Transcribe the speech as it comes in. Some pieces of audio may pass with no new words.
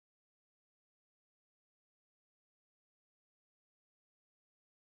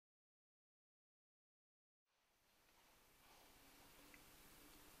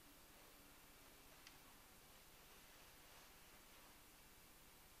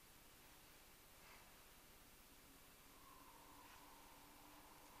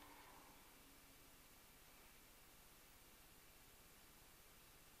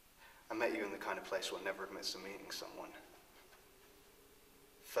met you in the kind of place where never admits to meeting someone.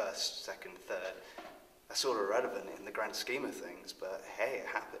 First, second, third, that's sort of irrelevant in the grand scheme of things, but hey, it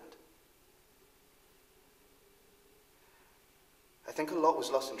happened. I think a lot was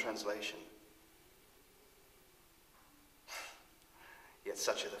lost in translation. Yet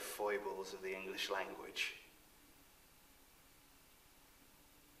such are the foibles of the English language.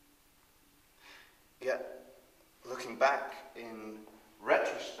 Yet, looking back in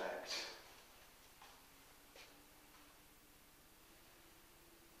retrospect,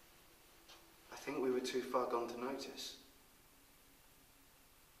 I think we were too far gone to notice.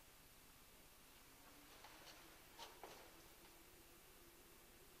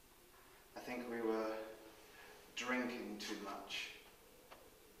 I think we were drinking too much,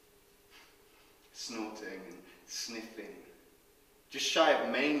 snorting and sniffing, just shy of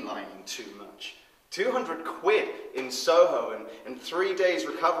mainlining too much. 200 quid in Soho and 3 days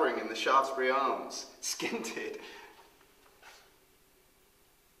recovering in the Shaftesbury Arms, skinted.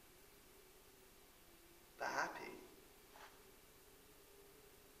 But happy.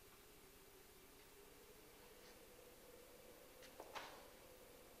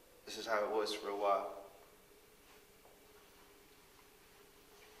 This is how it was for a while.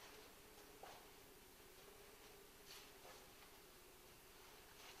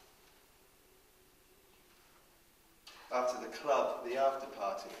 After the club, the after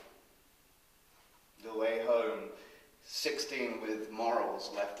party. The way home, 16 with morals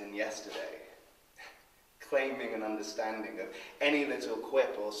left in yesterday. Claiming an understanding of any little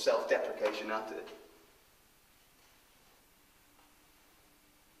quip or self-deprecation uttered.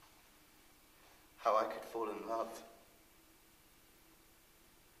 How I could fall in love.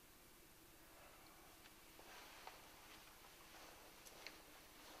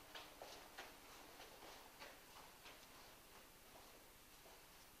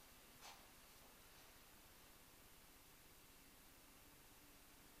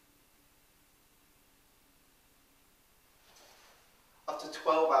 After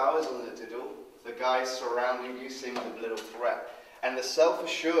 12 hours on the diddle, the guys surrounding you seemed of little threat, and the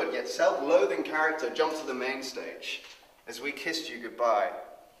self-assured yet self-loathing character jumped to the main stage as we kissed you goodbye.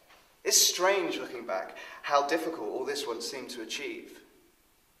 It's strange looking back how difficult all this once seemed to achieve.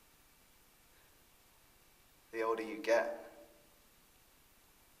 The older you get,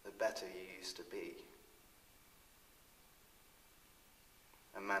 the better you used to be.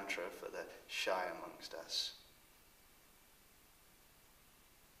 A mantra for the shy amongst us.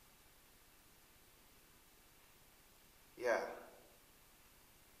 Yeah,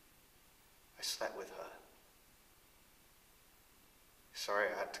 I slept with her. Sorry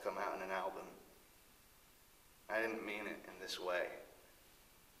I had to come out in an album. I didn't mean it in this way.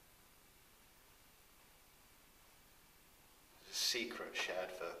 It's a secret shared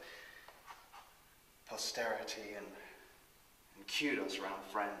for posterity and kudos around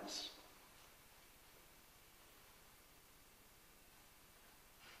friends.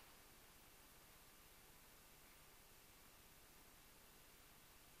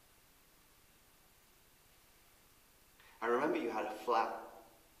 I remember you had a flat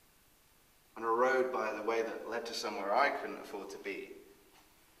on a road by the way that led to somewhere I couldn't afford to be.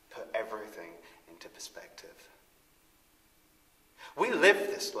 Put everything into perspective. We live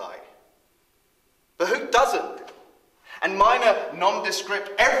this lie. But who doesn't? And minor, nondescript,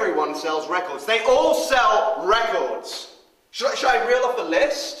 everyone sells records. They all sell records. Should I reel off a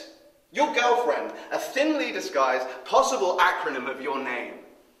list? Your girlfriend, a thinly disguised possible acronym of your name.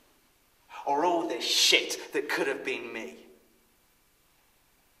 Or all this shit that could have been me.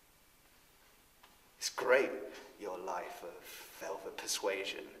 It's great, your life of velvet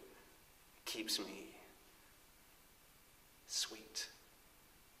persuasion. Keeps me sweet.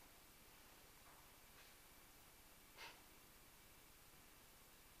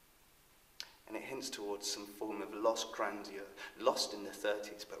 And it hints towards some form of lost grandeur, lost in the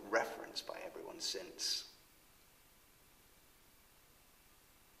 30s, but referenced by everyone since.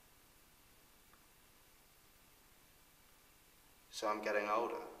 So I'm getting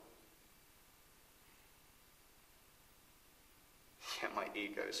older. Yet my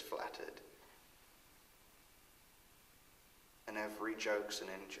ego's flattered. And every joke's an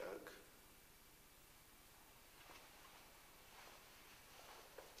in-joke.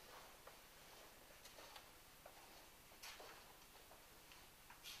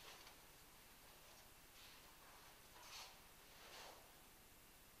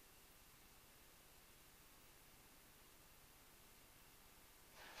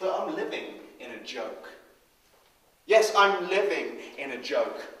 But I'm living in a joke. Yes, I'm living in a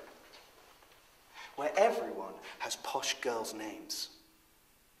joke. Where everyone has posh girls' names.